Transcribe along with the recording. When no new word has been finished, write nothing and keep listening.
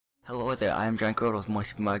Hello there, I am GiantGrotle with more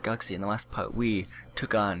Super Mario Galaxy. In the last part, we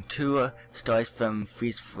took on two stars from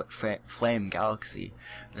Freeze Flame Galaxy.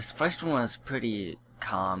 This first one was pretty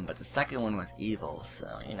calm, but the second one was evil,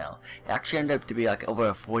 so, you know. It actually ended up to be like over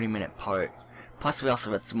a 40-minute part. Plus, we also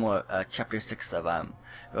read some more, chapter 6 of,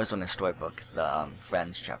 it was one of the storybook, it's the,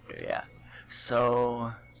 Friends chapter, yeah.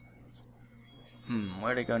 So,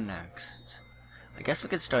 where to go next? I guess we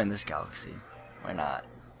could start in this galaxy. Why not?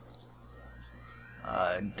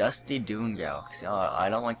 Dusty Dune Galaxy. Oh, I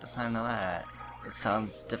don't like the sound of that. It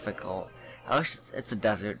sounds difficult. I wish it's a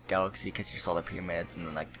desert galaxy because you saw the pyramids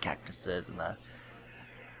and like the cactuses and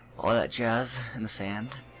all that jazz in the sand.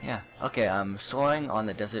 Yeah. Okay. I'm soaring on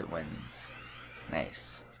the desert winds.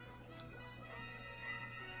 Nice.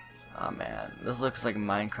 Oh man, this looks like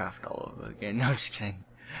Minecraft all over again. No, just kidding.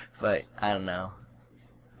 But I don't know.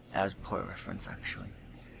 That was a poor reference actually.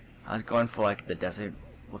 I was going for like the desert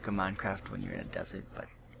look of Minecraft when you're in a desert, but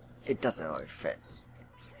it doesn't really fit.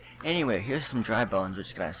 Anyway, here's some dry bones. We're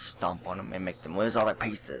just gonna stomp on them and make them lose all their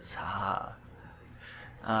pieces. Haha.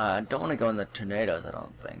 I don't want to go in the tornadoes, I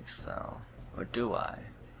don't think so. Or do I?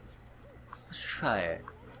 Let's try it.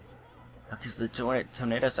 Because the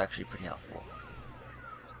tornado's actually pretty helpful.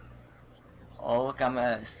 Oh look, I'm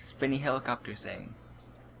a spinny helicopter thing.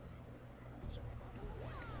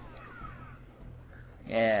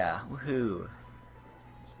 Yeah, woohoo.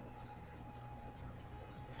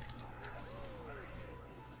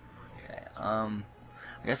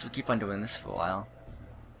 I guess we'll keep on doing this for a while.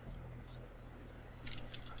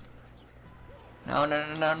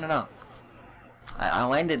 No. I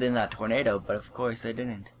landed in that tornado, but of course I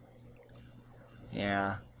didn't.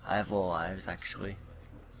 Yeah, I have low lives actually.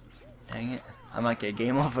 Dang it, I might get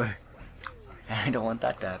game over. I don't want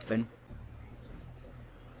that to happen.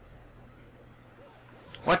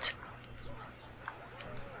 What?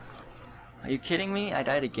 Are you kidding me? I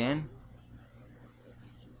died again?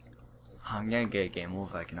 I'm gonna get a game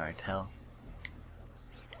over, I can already tell.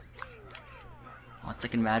 Unless I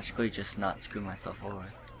can magically just not screw myself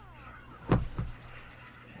over.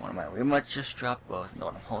 One of my remotes just dropped. Well, isn't the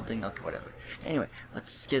one I'm holding? Okay, whatever. Anyway,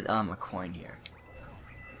 let's get a coin here.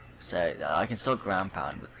 So I can still ground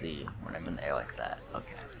pound with the when I'm in the air like that.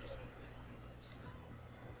 Okay.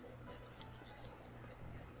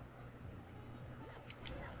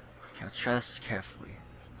 Okay, let's try this carefully.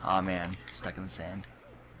 Aw man, stuck in the sand.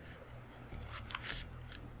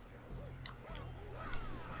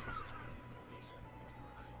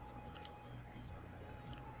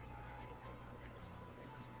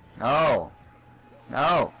 No!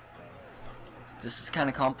 No! This is kind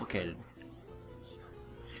of complicated.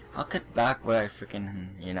 I'll cut back where I freaking,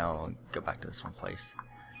 you know, go back to this one place.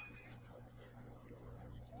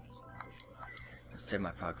 Let's save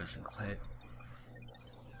my progress and quit.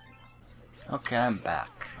 Okay, I'm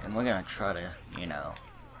back. And we're gonna try to, you know,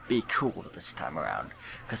 be cool this time around.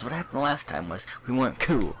 Because what happened last time was we weren't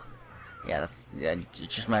cool. Yeah, that's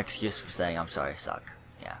just my excuse for saying I'm sorry, I suck.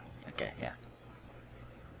 Yeah, okay, yeah.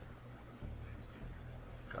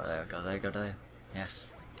 Go there, go there, go there.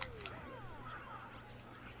 Yes.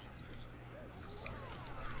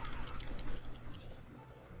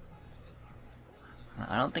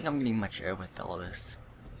 I don't think I'm getting much air with all this.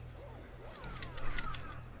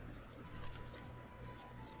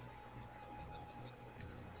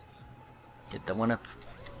 Get the one up.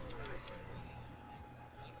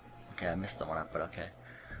 Okay, I missed the one up, but okay.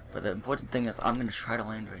 But the important thing is I'm gonna try to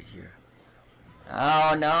land right here.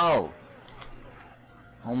 Oh no!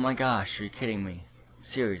 Oh my gosh, are you kidding me?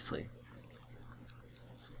 Seriously.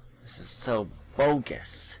 This is so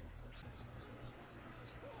bogus.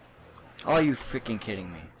 Are you freaking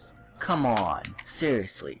kidding me? Come on,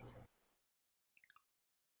 seriously.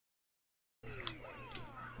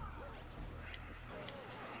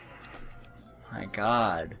 My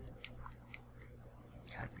god.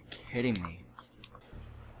 You gotta be kidding me.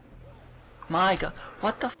 My god,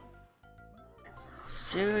 what the f—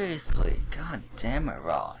 seriously, god damn it,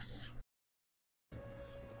 Ross.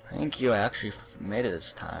 Thank you, I actually made it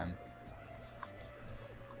this time.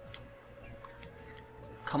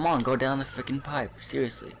 Come on, go down the freaking pipe,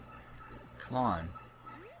 seriously. Come on.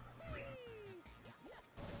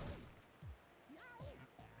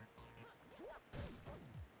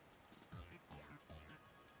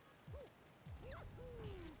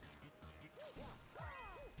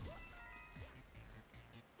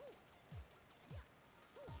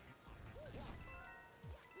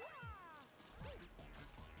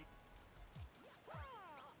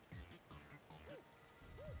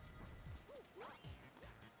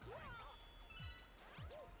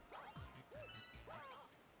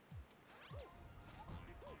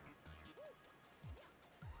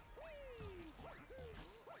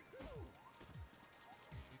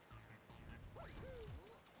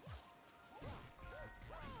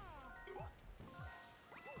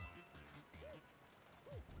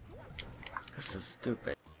 is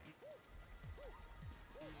stupid.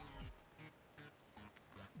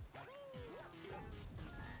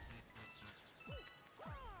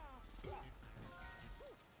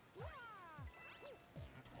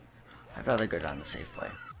 I'd rather go down the safe way.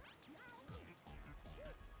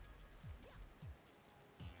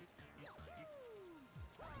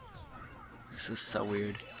 This is so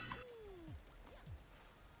weird.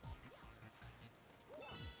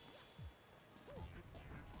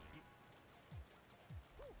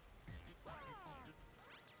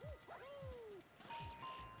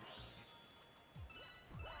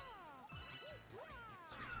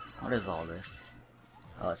 What is all this?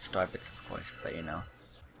 Oh, it's star bits, of course, but you know.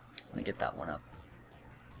 Let me get that one up.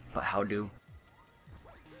 But how do?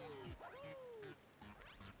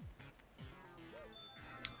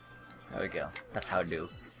 There we go. That's how do.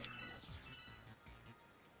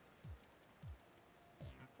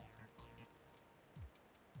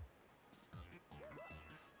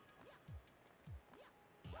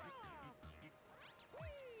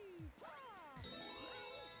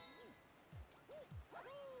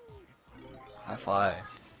 High five.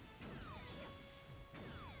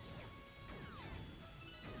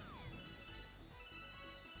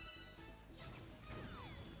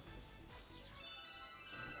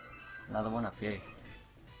 Another one up, yay.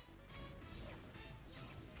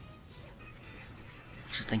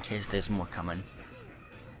 Just in case there's more coming.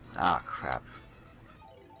 Ah, crap.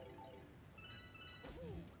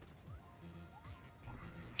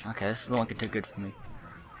 Okay, this is not looking too good for me.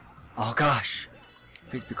 Oh gosh!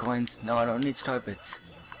 Please be coins. No, I don't need star bits.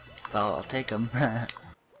 Well, I'll take them. Man,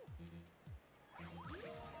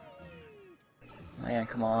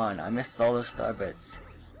 come on. I missed all those star bits.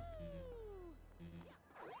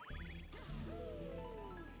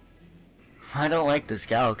 I don't like this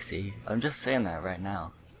galaxy. I'm just saying that right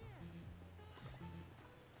now.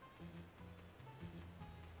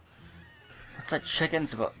 What's that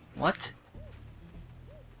chicken's about? What?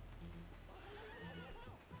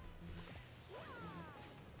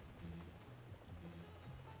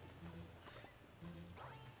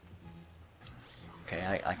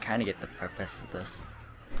 Okay, I kind of get the purpose of this.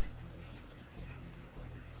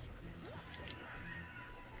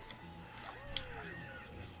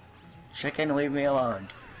 Chicken, leave me alone.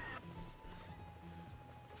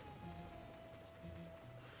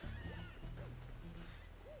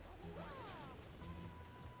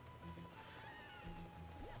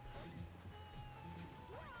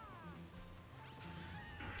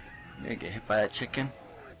 I'm gonna get hit by that chicken.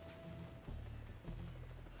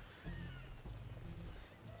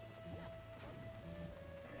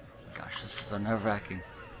 Gosh, this is so nerve-wracking.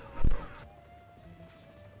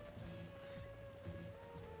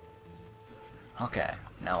 Okay,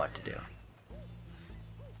 now what to do?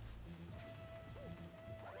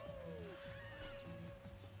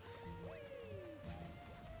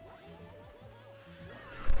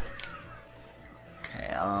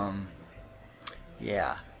 Okay,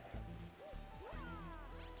 yeah.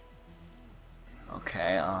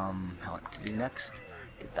 Okay, what to do next?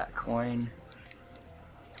 Get that coin.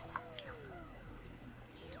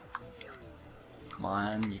 Come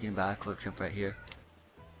on, you can backflip jump right here.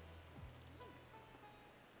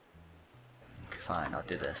 Fine, I'll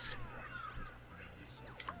do this.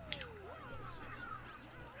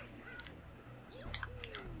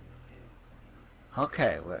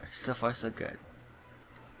 Okay, we're so far so good.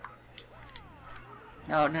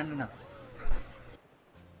 No.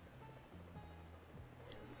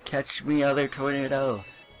 Catch me, other tornado.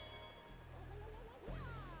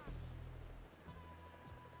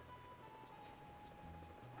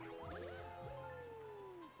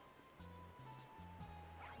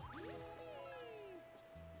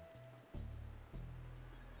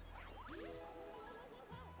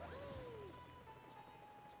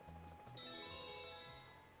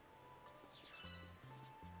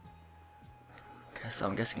 Okay, so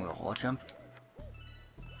I'm guessing we'll wall jump.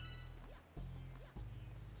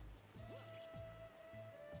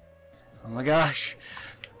 Oh my gosh,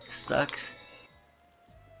 this sucks.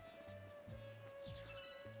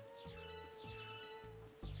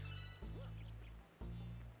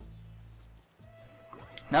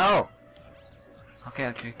 No!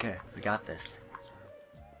 Okay, we got this.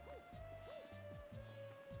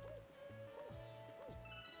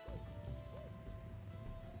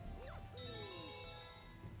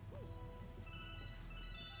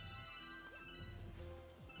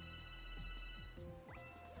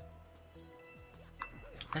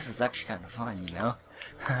 This is actually kind of fun, you know?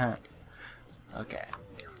 Okay.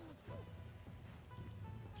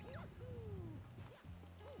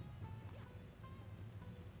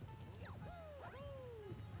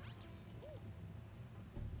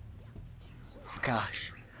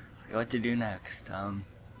 gosh. Okay, what to do next?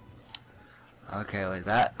 Okay, we're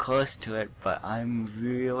that close to it, but I'm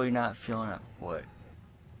really not feeling up for it.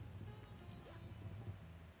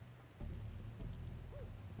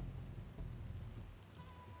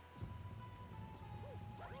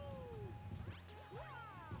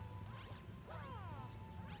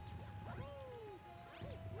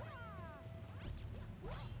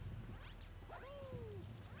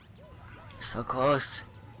 So close.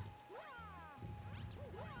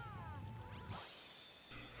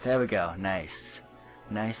 There we go. Nice.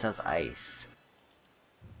 Nice as ice.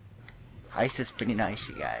 Ice is pretty nice,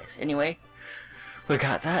 you guys. Anyway, we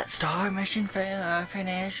got that star mission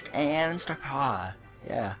finished and star power.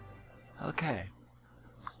 Yeah. Okay.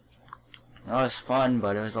 That was fun,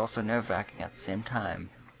 but it was also nerve-wracking at the same time.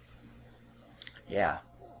 Yeah.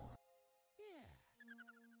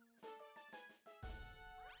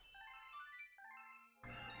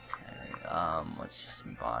 Let's just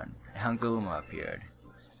move on. Hungry Luma appeared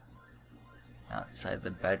outside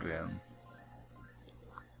the bedroom.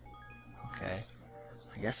 Okay,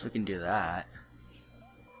 I guess we can do that.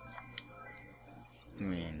 I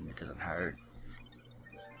mean, it doesn't hurt.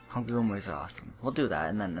 Hungry Luma is awesome. We'll do that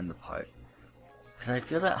and then end the part. Because I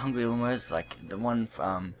feel that Hungry Luma is like the one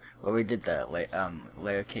from where we did the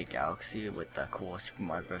Layer Cake Galaxy with the cool Super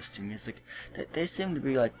Mario Bros. 2 music. They seem to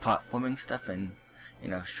be like platforming stuff and, you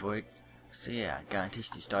know, short. So yeah, got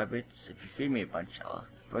tasty star bits. If you feed me a bunch, I'll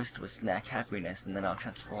burst with snack happiness and then I'll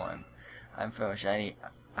transform. I'm famished.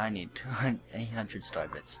 I need 800 star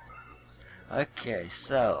bits. Okay,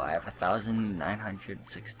 so I have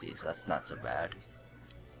 1,960, so that's not so bad.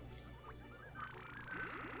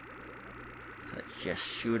 So let's just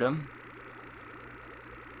shoot him.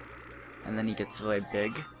 And then he gets really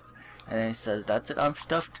big. And then he says, "That's it, I'm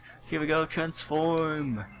stuffed. Here we go,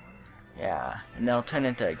 transform." Yeah, and they'll turn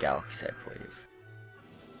into a galaxy, I believe.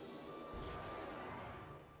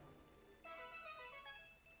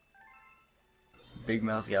 Big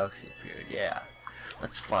Mouse Galaxy appeared, yeah.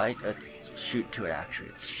 Let's fight, let's shoot to it actually.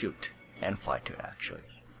 Let's shoot and fly to it actually.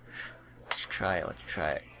 Let's try it, let's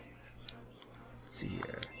try it. Let's see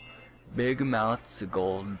here. Big Mouth's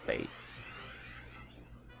gold bait.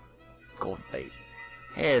 Gold bait.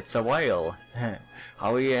 Hey, it's a whale!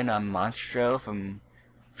 Are we in a Monstro from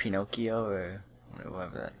Pinocchio or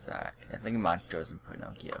whatever that's at? I think Monstro's in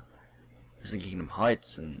Pinocchio. There's the Kingdom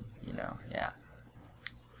Hearts and, you know, yeah.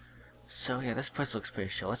 So yeah, this place looks pretty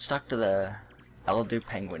chill. Let's talk to the Elder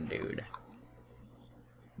Penguin dude.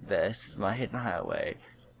 This is my hidden highway.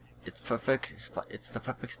 It's perfect. It's the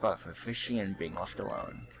perfect spot for fishing and being left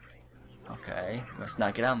alone. Okay, must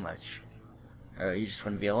not get out much. Or you just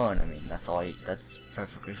want to be alone. I mean, that's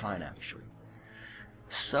perfectly fine actually.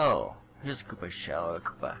 So here's a Koopa shell or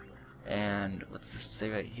Koopa, and what's this say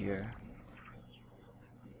right here?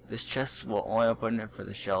 This chest will only open for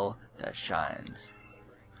the shell that shines.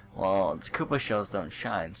 Well, the Koopa shells don't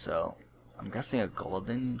shine, so I'm guessing a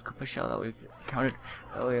golden Koopa shell that we've encountered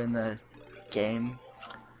earlier in the game.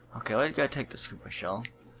 Okay, let's go take this Koopa shell,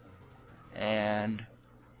 and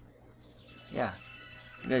yeah,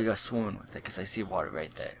 I'm gonna go swimming with it because I see water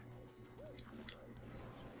right there.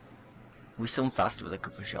 We swim faster with a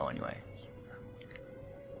Koopa shell anyway.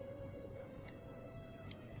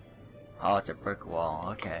 Oh, it's a brick wall.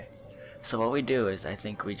 Okay, so what we do is I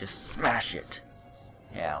think we just smash it.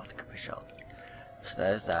 Yeah, with the Koopa shell. So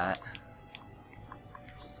there's that.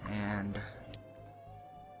 And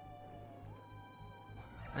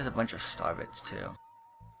there's a bunch of star bits too.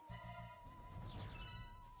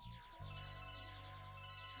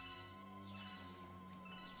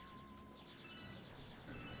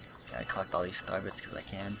 I collect all these star bits because I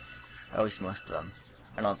can. At least most of them.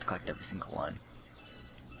 I don't have to collect every single one.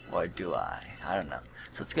 Or do I? I don't know.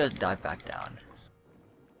 So let's go dive back down.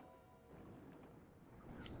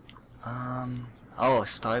 Oh,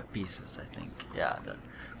 star pieces, I think. Yeah,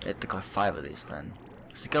 we have to collect 5 of these then.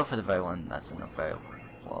 So go for the very one that's in the very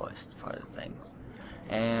lowest part of the thing.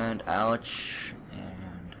 And ouch,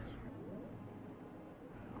 and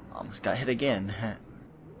almost got hit again.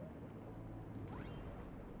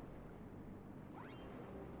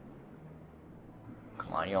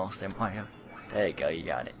 Come on, you almost there, Mario. There you go, you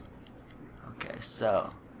got it. Okay,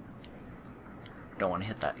 so don't want to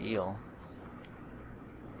hit that eel.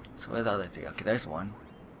 So where are the other 3? Okay, there's one.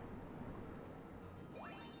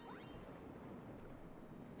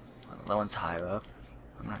 Well, that one's higher up.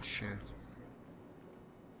 I'm not sure.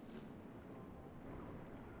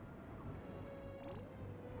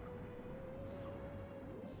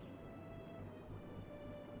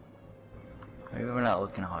 Maybe we're not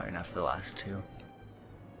looking hard enough for the last 2.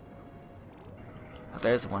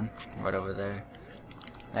 there's one right over there.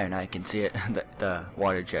 There, now you can see it. the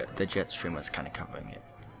water jet, the jet stream was kind of covering it.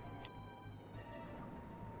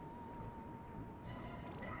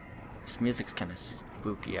 This music's kind of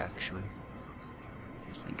spooky, actually, if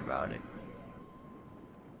you think about it.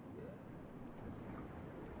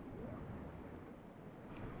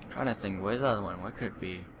 I'm trying to think, where's the other one? Where could it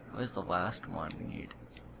be? Where's the last one we need?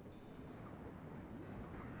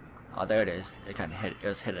 Oh, there it is. It kind of hit. It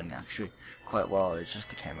was hidden actually quite well. It's just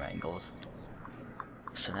the camera angles.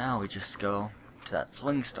 So now we just go to that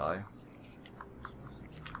swing star,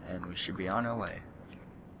 and we should be on our way.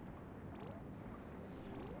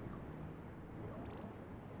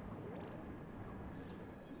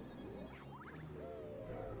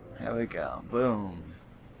 There we go. Boom.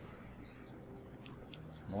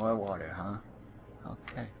 More water, huh?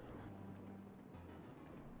 Okay.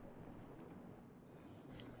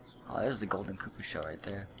 Oh, there's the golden Koopa shell right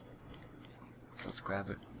there. So let's grab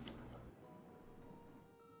it.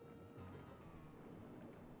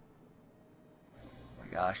 Oh my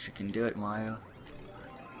gosh, you can do it, Mario.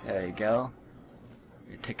 There you go.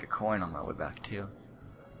 You take a coin on my way back too.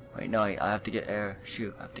 Wait, no, I have to get air.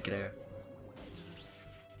 Shoot, I have to get air.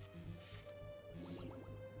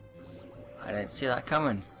 I didn't see that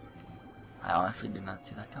coming. I honestly did not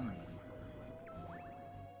see that coming.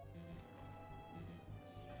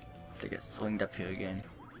 To get swinged up here again.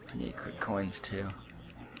 I need quick coins too.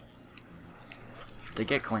 To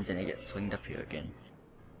get coins I need to get swinged up here again.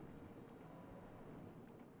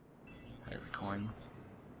 There's a coin.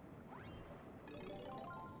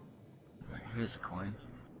 Right, here's a coin.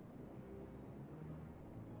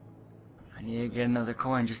 I need to get another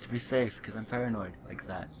coin just to be safe because I'm paranoid like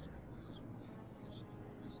that.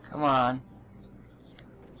 Come on.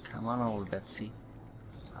 Come on, old Betsy.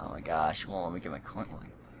 Oh my gosh, it won't let me get my coin.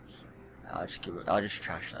 I'll just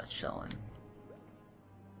trash that shell in.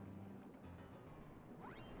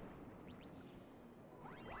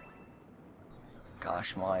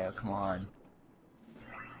 Gosh, Mario, come on.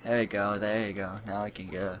 There you go, there you go. Now I can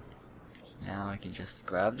go. Now I can just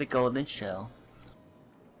grab the golden shell.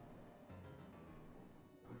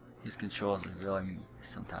 These controls are really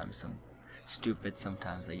sometimes some stupid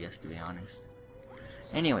sometimes, I guess, to be honest.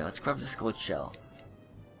 Anyway, let's grab this gold shell.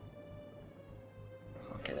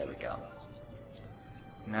 Okay, there we go.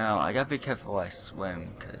 Now, I gotta be careful while I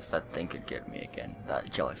swim, because that thing could get me again.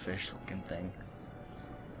 That jellyfish looking thing.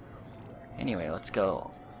 Anyway, let's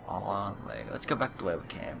go all the way. Let's go back the way we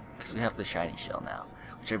came, because we have the shiny shell now,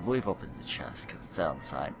 which I believe opens the chest, because it's out on the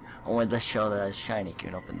side. Only the shell that is shiny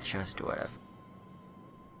can open the chest or whatever.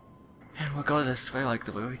 And we'll go this way like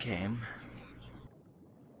the way we came.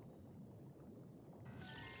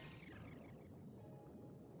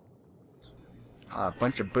 A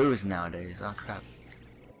bunch of boos nowadays, oh crap.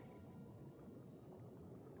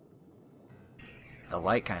 The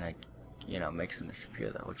light kind of, you know, makes them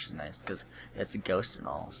disappear though, which is nice, because it's a ghost and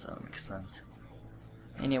all, so it makes sense.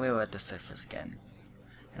 Anyway, we're at the surface again.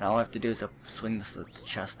 And all I have to do is swing this at the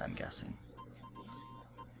chest, I'm guessing.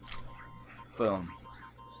 Boom.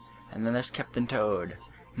 And then there's Captain Toad.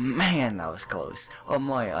 Man, that was close. Oh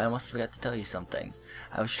my, I almost forgot to tell you something.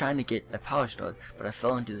 I was trying to get a power star, but I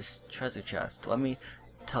fell into this treasure chest. Let me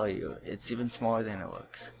tell you, it's even smaller than it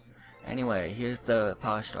looks. Anyway, here's the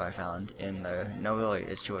power star I found in there. No, really,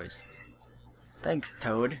 it's yours. Thanks,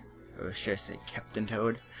 Toad. Or should I say Captain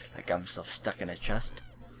Toad? Like I'm still stuck in a chest.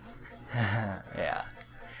 Yeah.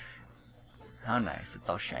 How nice, it's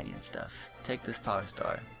all shiny and stuff. Take this power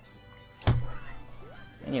star.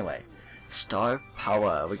 Anyway. Star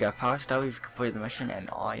power. We got power star, we've completed the mission, and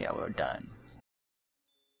oh yeah, we're done.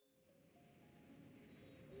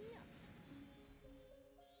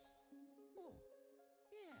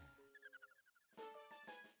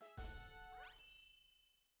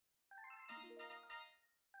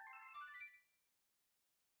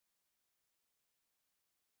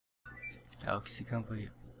 Galaxy complete.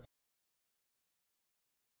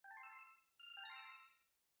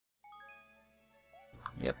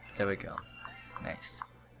 Yep, there we go. Nice.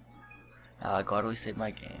 Glad we saved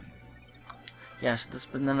my game. Yeah, so this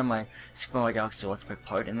has been none of my Super Mario Galaxy Let's Play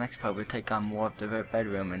part. In the next part, we'll take on more of the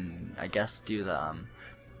bedroom and I guess do the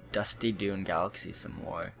Dusty Dune Galaxy some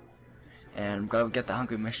more. And gotta get the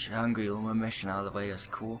Hungry Luma mission out of the way. That's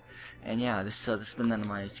cool. And yeah, this has been none of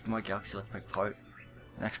my Super Mario Galaxy Let's Play part.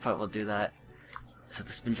 Next part we'll do that. So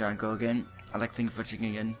this has been GiantGrotle again. I'd like to thank you for watching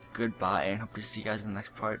again. Goodbye, and hope to see you guys in the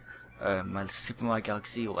next part. My Super Mario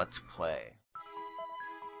Galaxy Let's Play.